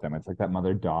videos about them. It's like that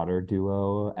mother-daughter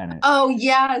duo, and Oh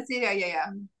yes, yeah,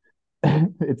 yeah, yeah.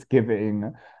 it's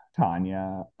giving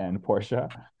Tanya and Portia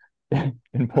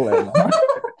in Palermo.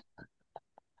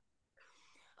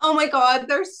 Oh my god,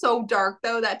 they're so dark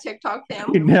though, that TikTok You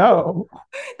family. know.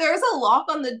 There's a lock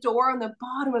on the door on the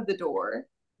bottom of the door.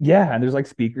 Yeah, and there's like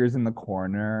speakers in the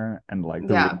corner, and like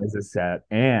the room Yeah. is a set.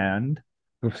 And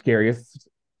the scariest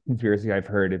conspiracy I've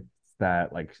heard is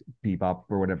that like Bebop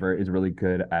or whatever is really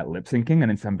good at lip syncing, and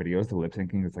in some videos the lip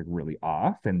syncing is like really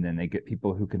off, and then they get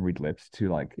people who can read lips to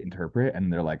like interpret,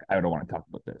 and they're like, I don't want to talk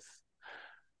about this.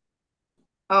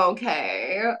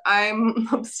 Okay. I'm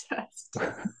obsessed.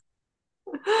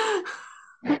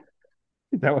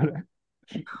 Is that what?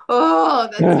 Oh,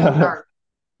 that's so dark.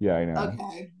 Yeah, I know.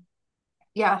 Okay.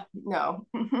 Yeah, no.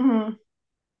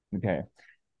 Okay.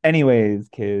 Anyways,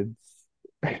 kids,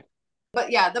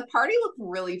 But yeah, the party looked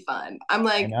really fun. I'm I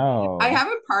like, I know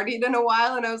haven't partied in a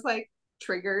while, and I was like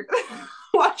triggered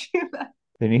watching that.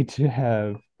 they need to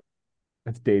have.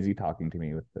 It's Daisy talking to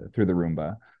me through the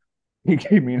Roomba. He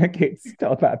communicates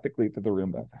telepathically to the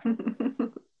Roomba.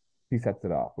 He sets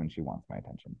it off when she wants my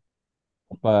attention.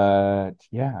 But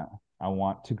yeah, I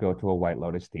want to go to a White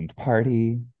Lotus themed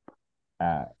party.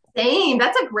 At, Same.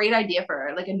 That's a great idea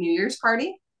for like a New Year's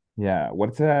party. yeah,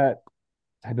 what's that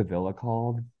type of villa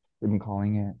called? We've been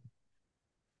calling it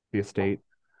the estate.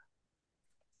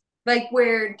 Like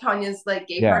where Tanya's like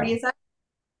gay Yeah, party is at.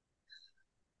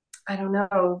 I don't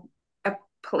know. A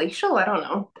palatial? I don't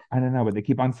know. I don't know, but they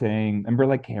keep on saying, remember,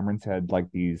 like Cameron said, like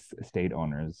these estate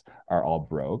owners are all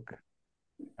broke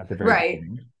at the very Right.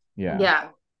 beginning. Yeah, Yeah.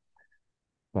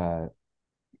 but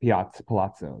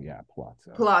Palazzo, yeah,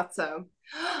 Palazzo. Palazzo.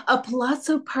 A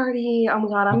palazzo party. Oh my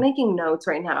god, I'm making notes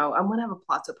right now. I'm gonna have a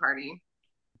palazzo party.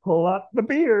 Pull up the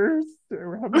beers.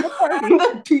 We're having a party.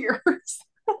 The beers.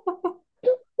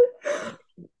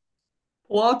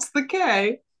 What's the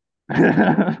K?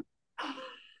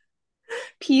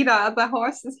 Peter, the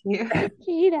horse is here.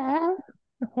 Cheetah,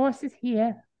 the horse is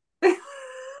here.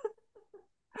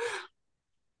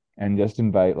 And just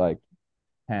invite like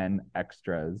 10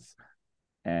 extras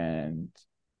and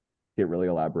get really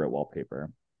elaborate wallpaper.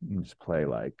 and just play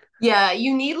like Yeah,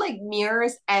 you need like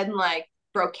mirrors and like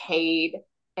brocade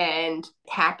and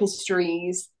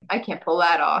tapestries. I can't pull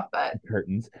that off, but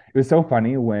curtains. It was so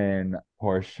funny when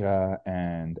Portia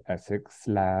and Essex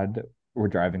lad were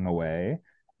driving away,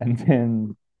 and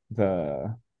then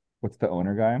the what's the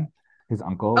owner guy? His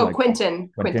uncle oh, like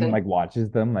Quentin. Like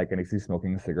watches them like and he's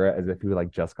smoking a cigarette as if he like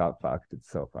just got fucked.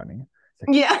 It's so funny.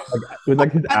 It's Yeah, like it was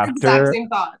like that's the exact same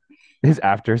thought. his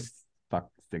after fuck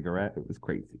cigarette. It was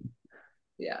crazy.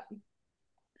 Yeah.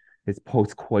 His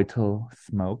post-coital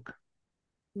smoke.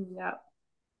 Yeah.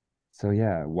 So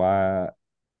yeah, why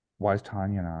is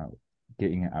Tanya not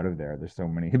getting out of there? There's so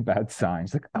many bad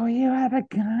signs. Like, oh, you have a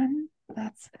gun?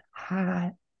 That's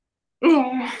hot.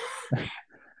 Yeah.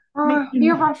 Makes You me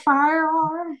have a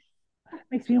firearm?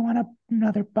 makes me want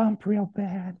another bump real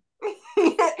bad.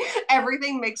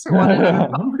 Everything makes her want another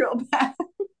bump real bad.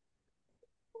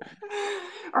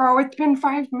 Oh, it's been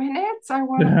 5 minutes. I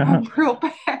want a bump real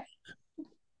bad.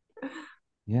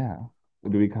 Yeah.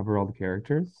 Do we cover all the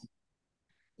characters?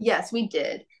 Yes, we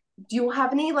did. Do you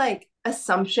have any like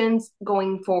assumptions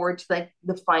going forward to like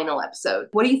the final episode?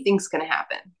 What do you think's gonna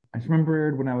happen? I just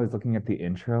remembered when I was looking at the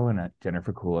intro and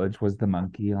Jennifer Coolidge was the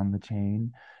monkey on the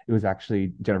chain. It was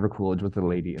actually Jennifer Coolidge was the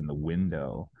lady in the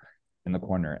window in the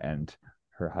corner, and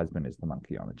her husband is the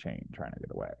monkey on the chain trying to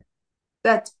get away.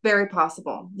 That's very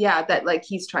possible. Yeah, that like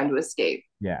he's trying to escape.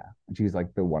 Yeah. And she's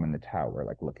like the one in the tower,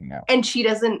 like looking out. And she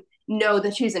doesn't know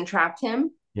that she's entrapped him.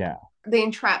 Yeah. The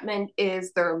entrapment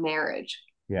is their marriage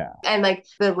Yeah. and like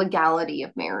the legality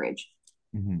of marriage.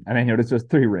 And I noticed there's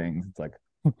three rings. It's like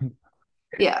that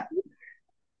Yeah. was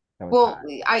hot. Well,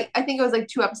 I think it was like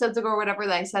 2 episodes ago or whatever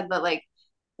that I said that like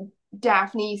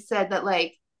Daphne said that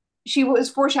like she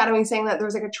was foreshadowing saying that there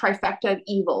was like a trifecta of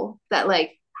evil that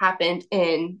like happened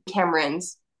in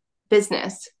Cameron's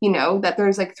business, that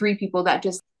there's like three people that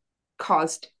just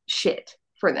caused shit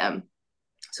for them.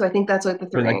 So I think that's what the Or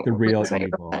three like the real rings might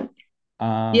evil. represent.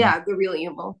 Um, Yeah, the real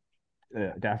evil.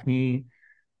 Daphne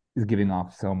is giving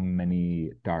off so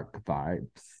many dark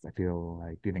vibes. I feel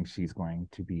like, do you think she's going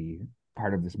to be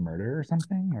part of this murder or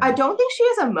something? I Or don't think she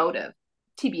has a motive,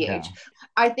 yeah. TBH.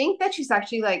 I think that she's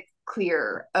actually like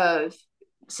clear of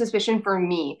suspicion for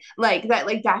me. Like that,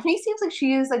 like Daphne seems like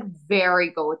she is like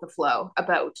very go with the flow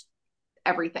about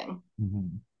everything.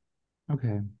 Mhm.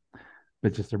 Okay.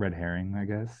 But just a red herring, I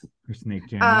guess, or snake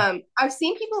jamming. I've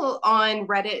seen people on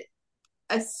Reddit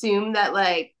assume that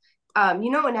like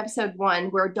in episode 1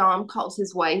 where Dom calls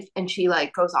his wife and she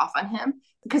like goes off on him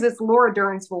because it's Laura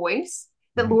Dern's voice,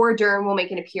 that Mhm. Laura Dern will make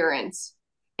an appearance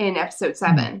in episode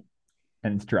 7.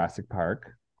 And it's Jurassic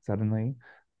Park suddenly.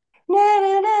 Na,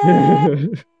 na, na,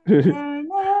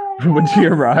 na, When she na,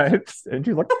 arrives and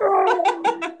she's like, "Ah!"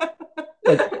 na.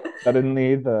 Like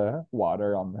suddenly the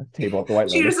water on the table at the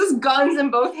White She Lotus. just has guns in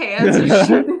both hands and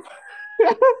shooting.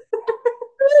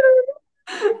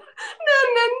 Na,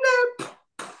 na,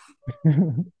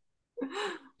 na.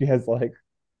 She has like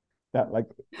that like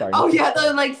Oh dinosaur. yeah,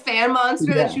 the like fan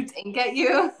monster that Yeah. shoots ink at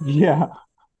you. Yeah.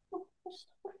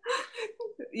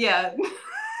 Yeah.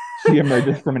 She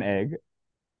emerges from an egg.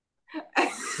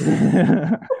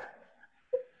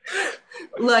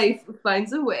 Life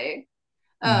finds a way.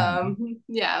 Mhm.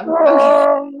 Yeah.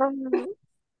 Okay.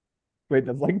 Wait,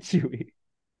 that's like Chewy.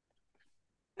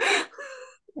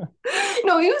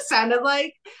 No, you sounded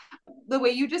like the way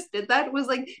you just did that was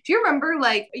like, do you remember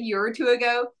like a year or two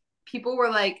ago, people were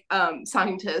like,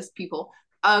 scientists, people,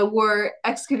 were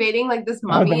excavating like this Oh,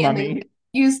 the mummy and they mummy.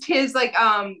 used his like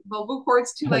vocal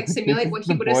cords to like This simulate is what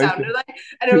the he would have voice of sounded like.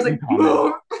 And it was like,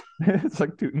 Tutankhamun. It's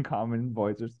like Tutankhamun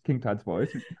voice or King Tut's voice.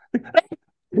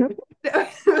 it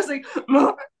was like,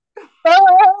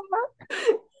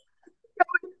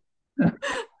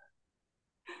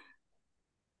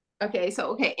 okay, so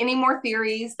okay. Any more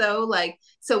theories though? Like,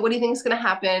 so what do you think is gonna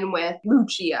happen with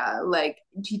Lucia? Like,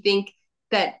 do you think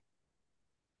that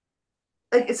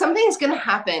like something's gonna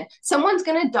happen? Someone's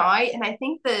gonna die, and I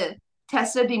think the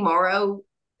Tessa Di Moro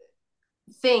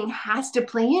thing has to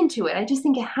play into it. I just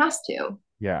think it has to.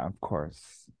 Yeah, of course.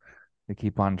 They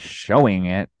keep on showing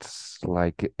it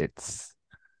like it's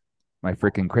my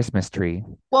freaking Christmas tree.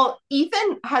 Well,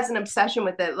 Ethan has an obsession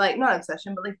with it, like not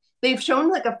obsession, but like they've shown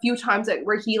like a few times like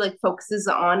where he like focuses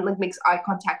on like makes eye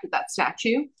contact with that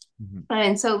statue. Mhm.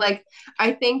 And so like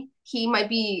I think he might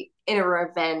be in a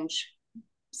revenge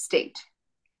state.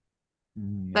 Yeah,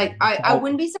 Like I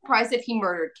wouldn't be surprised if he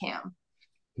murdered Cam.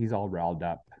 he's all riled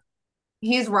up.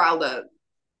 He's riled up.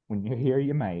 When you're here,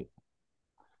 you might.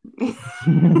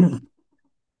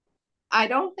 I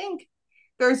don't think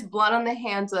there's blood on the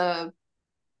hands of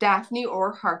Daphne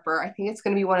or Harper. I think it's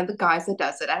going to be one of the guys that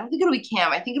does it. I don't think it'll be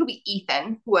Cam. I think it'll be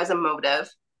Ethan who has a motive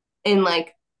in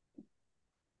like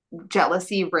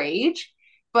jealousy, rage.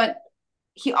 But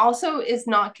he also is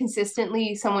not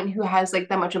consistently someone who has like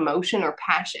that much emotion or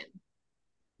passion.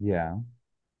 Yeah.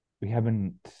 We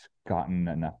haven't gotten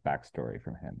enough backstory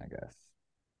from him, I guess.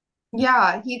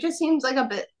 Yeah, he just seems like a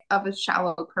bit of a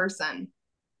shallow person.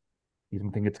 You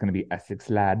don't think it's going to be Essex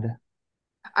Lad?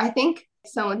 I think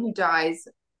someone who dies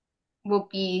will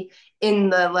be in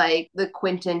the like the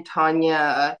Quentin,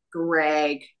 Tanya,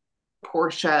 Greg,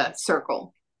 Portia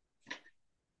circle.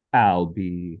 I'll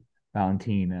be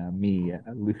Valentina, Mia,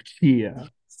 Lucia,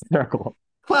 Circle.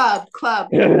 Club,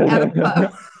 at a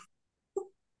club.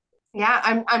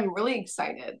 Yeah, I'm really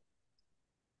excited.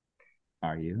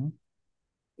 Are you?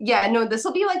 Yeah, no, this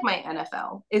will be like my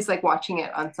NFL. Is like watching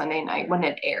it on Sunday night when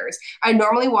it airs. I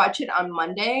normally watch it on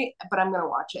Monday, but I'm gonna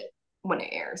watch it when it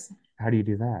airs. How do you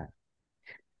do that?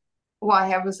 Well, I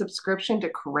have a subscription to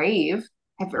Crave.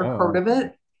 Have you ever heard Oh, of okay.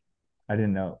 it? I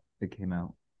didn't know it came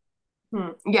out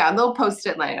Yeah, they'll post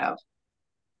it night of.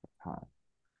 hot.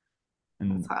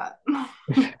 That's And hot.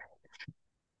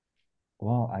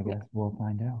 well, I guess we'll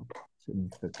find out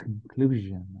since the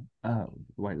conclusion of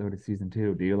White Lotus season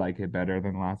two. Do you like it better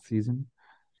than last season?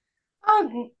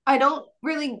 I don't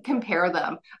really compare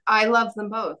them. I love them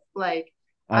both. Like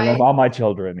I love I all my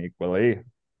children equally.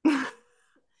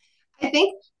 I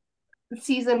think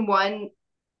season one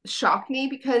shocked me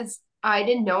because I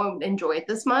didn't know I would enjoy it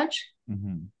this much.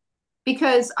 Hmm.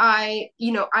 Because I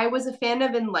was a fan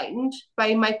of Enlightened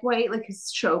by Mike White, like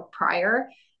his show prior.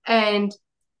 And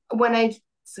when I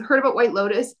heard about White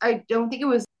Lotus, I don't think it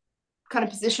was kind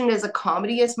of positioned as a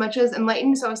comedy as much as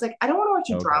Enlightened. So I was like, I don't want to watch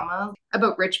a Okay. drama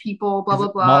about rich people, blah, Is blah,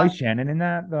 it Molly blah. Shannon in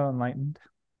that, the Enlightened?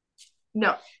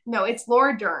 No, no, it's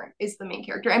Laura Dern is the main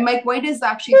character. And Mike White is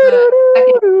actually the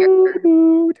second character.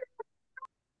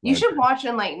 You Laura should Dern. watch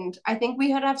Enlightened. I think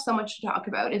we would have so much to talk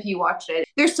about if you watched it.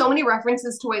 There's so many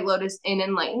references to White Lotus in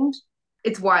Enlightened.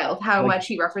 It's wild how Like, much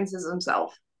he references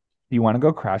himself. do you want to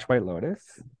go crash White Lotus?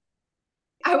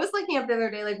 I was looking up the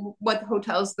other day, like what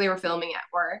hotels they were filming at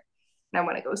were, and I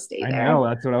want to go stay I there. know,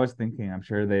 that's what I was thinking. I'm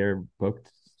sure they're booked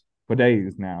for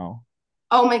days now.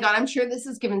 Oh my god, I'm sure this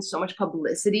is given so much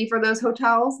publicity for those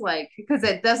hotels, like because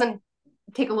it doesn't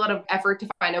take a lot of effort to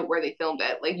find out where they filmed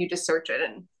it. Like you just search it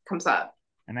and it comes up.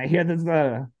 And I hear there's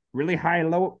a really high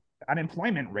low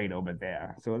unemployment rate over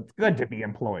there. So it's good to be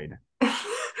employed.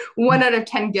 1 out of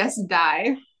 10 guests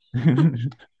die.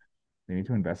 They need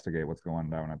to investigate what's going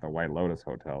down at the White Lotus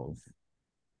hotels.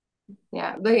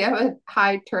 Yeah, they have a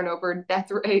high turnover death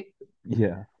rate.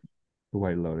 Yeah, the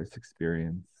White Lotus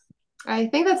experience. I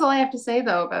think that's all I have to say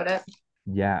though about it.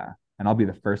 Yeah, and I'll be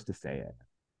the first to say it.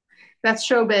 That's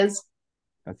showbiz.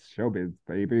 That's showbiz,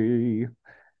 baby.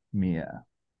 Mia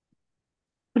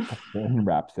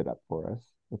wraps it up for us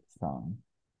with the song.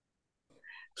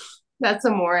 That's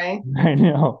amore. I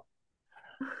know.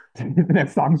 The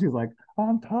next song, she's like,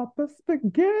 on top of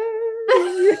spaghetti.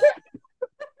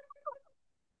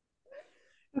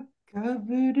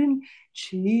 Covered in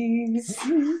cheese.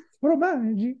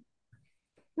 Formaggi.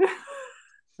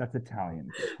 That's Italian.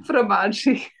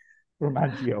 Formaggi.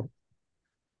 Formaggio.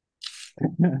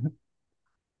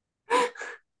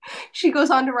 She goes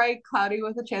on to write Cloudy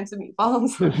with a Chance of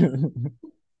Meatballs.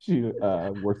 She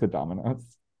works at Domino's.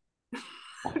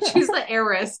 She's the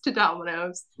heiress to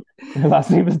Domino's. Her last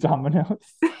name is Domino's.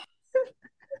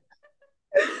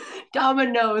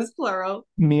 Domino's, plural.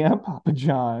 Mia Papa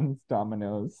John's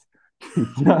Domino's.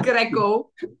 Pizza.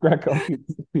 Greco. Greco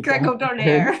pizza. Greco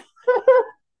Donaire.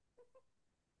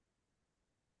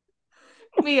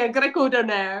 Mia Greco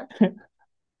Donaire.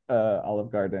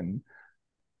 Olive Garden.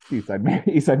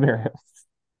 Eastside Marriott.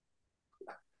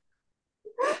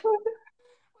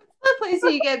 The place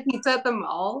where you get pizza at the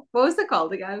mall. What was it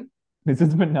called again?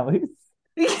 Mrs. Minnelli's.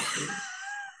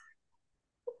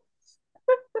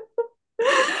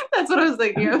 That's what I was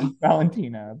thinking of.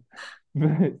 Valentina.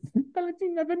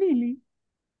 Valentina Vanilli.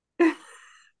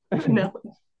 No.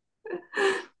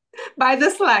 By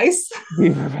the slice.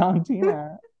 Viva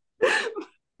Valentina.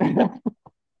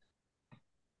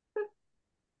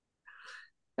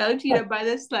 Valentina by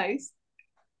the slice.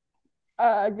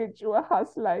 I'll get you a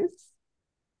hot slice.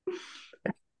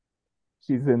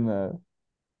 She's in the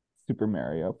Super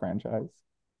Mario franchise.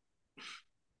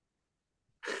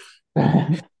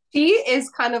 She is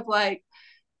kind of like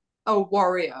a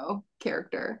Wario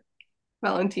character,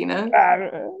 Valentina.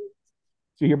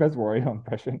 Do your best Wario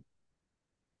impression.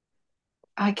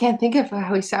 I can't think of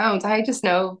how he sounds. I just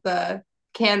know the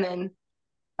canon.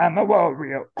 I'm a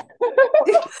Wario.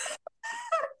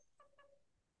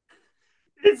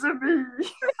 It's a me.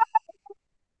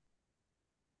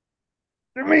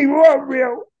 It's me,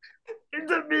 Mario.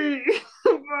 It's a me,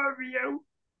 Mario.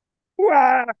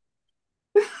 Wow.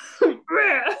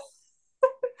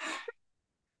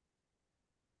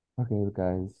 Okay,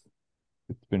 guys,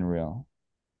 it's been real,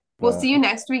 We'll but see you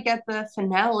next week at the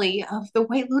finale of the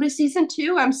White Lotus season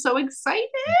 2. I'm so excited.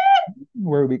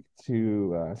 we're weak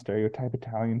to stereotype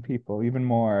Italian people even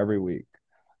more every week.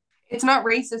 It's not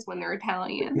racist when they're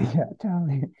Italian. Yeah,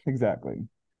 Italian, exactly.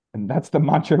 And that's the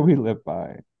mantra we live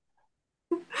by.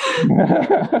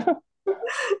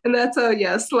 And that's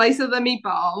a slice of the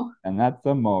meatball. And that's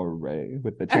amore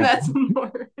with the And chance that's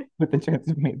more. with the chance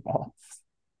of meatballs.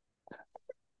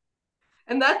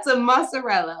 And that's a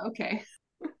mozzarella. Okay.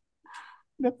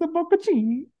 That's a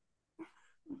bocconcini.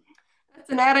 That's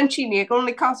an arancini. It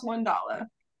only costs $1.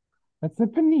 That's a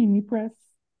panini press.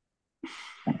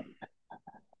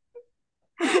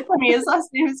 That's a Mia's last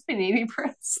name is Panini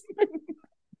Press.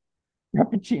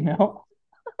 frappuccino.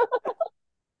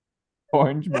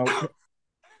 Orange mocha.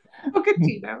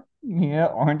 Bocatino. Yeah,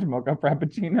 orange mocha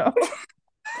frappuccino.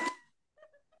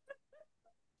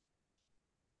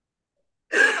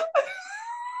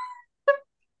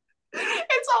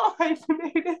 It's all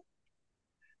hyphenated.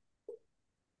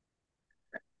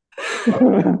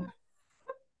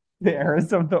 The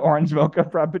heiress of the orange mocha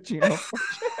frappuccino.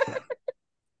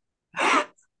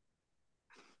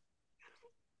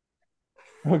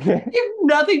 Okay. You have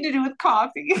nothing to do with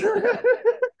coffee.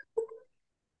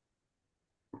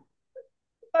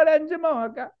 Orange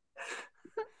mocha.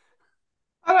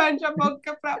 Arancia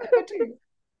mocha frappuccino.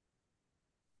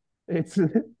 It's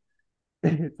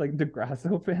like the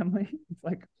Grasso family. It's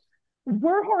like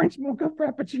we're orange mocha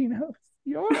frappuccinos.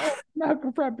 You're orange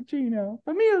mocha frappuccino.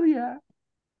 Familia.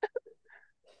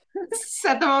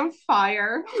 Set them on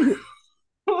fire.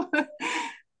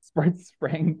 Start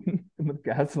spraying with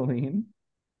gasoline.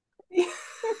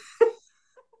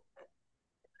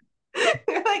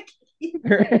 They're like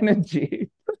They're in a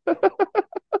Jeep.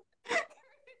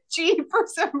 G for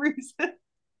some reason.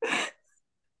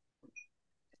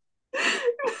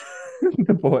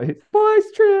 The boys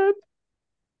trip.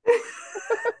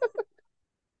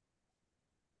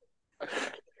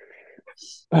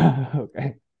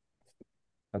 Okay,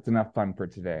 that's enough fun for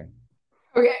today.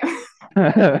 Okay.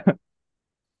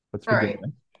 Let's All begin. right.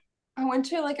 I went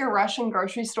to like a Russian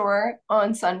grocery store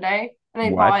on Sunday and I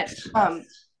What? bought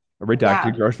A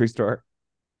redacted grocery store.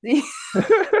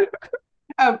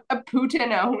 a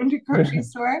Putin owned grocery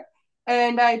store.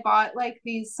 And I bought like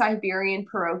these Siberian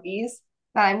pierogies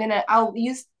that I'll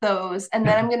use those and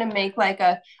then I'm gonna make like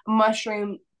a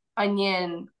mushroom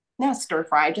onion, not stir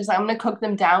fry, just I'm gonna cook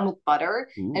them down with butter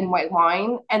and Ooh. white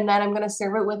wine, and then I'm gonna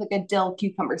serve it with like a dill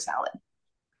cucumber salad.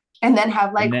 And then have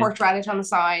And like then, horseradish on the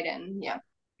side, and yeah.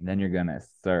 then you're gonna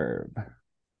serve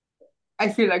I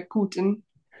feel like Putin.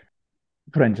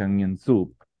 French onion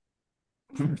soup.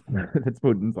 That's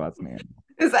Putin's last name.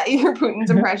 Is that your Putin's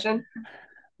impression?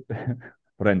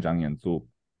 French onion soup.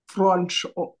 French.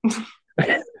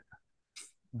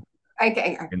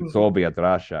 Okay. In Soviet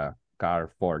Russia,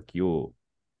 car fork you.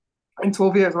 In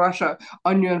Soviet Russia,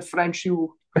 onion French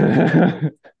you.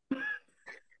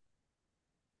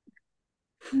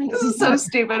 This is so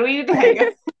stupid. We need to hang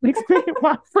up. Makes me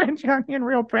want French onion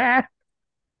real bad.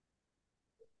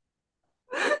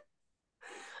 I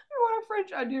want a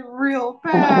French onion real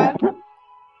bad.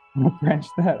 French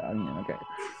that onion. Okay.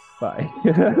 Bye.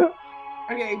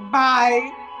 Okay, bye.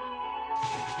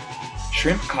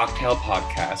 Shrimp Cocktail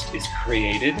Podcast is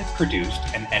created, produced,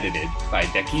 and edited by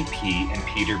Becky P. and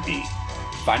Peter B.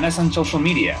 Find us on social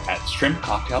media at Shrimp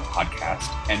Cocktail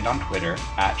Podcast and on Twitter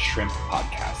at Shrimp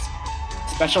Podcast.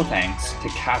 Special thanks to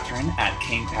Catherine at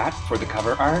King Pat for the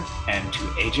cover art and to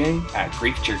AJ at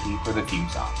Grief Jerky for the theme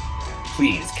song.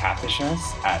 Please catfish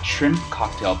us at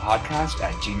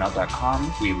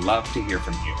shrimpcocktailpodcast@gmail.com. We love to hear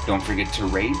from you. Don't forget to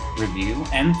rate, review,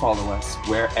 and follow us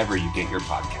wherever you get your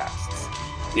podcasts.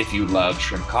 If you love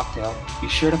Shrimp Cocktail, be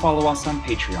sure to follow us on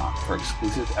Patreon for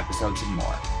exclusive episodes and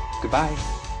more. Goodbye.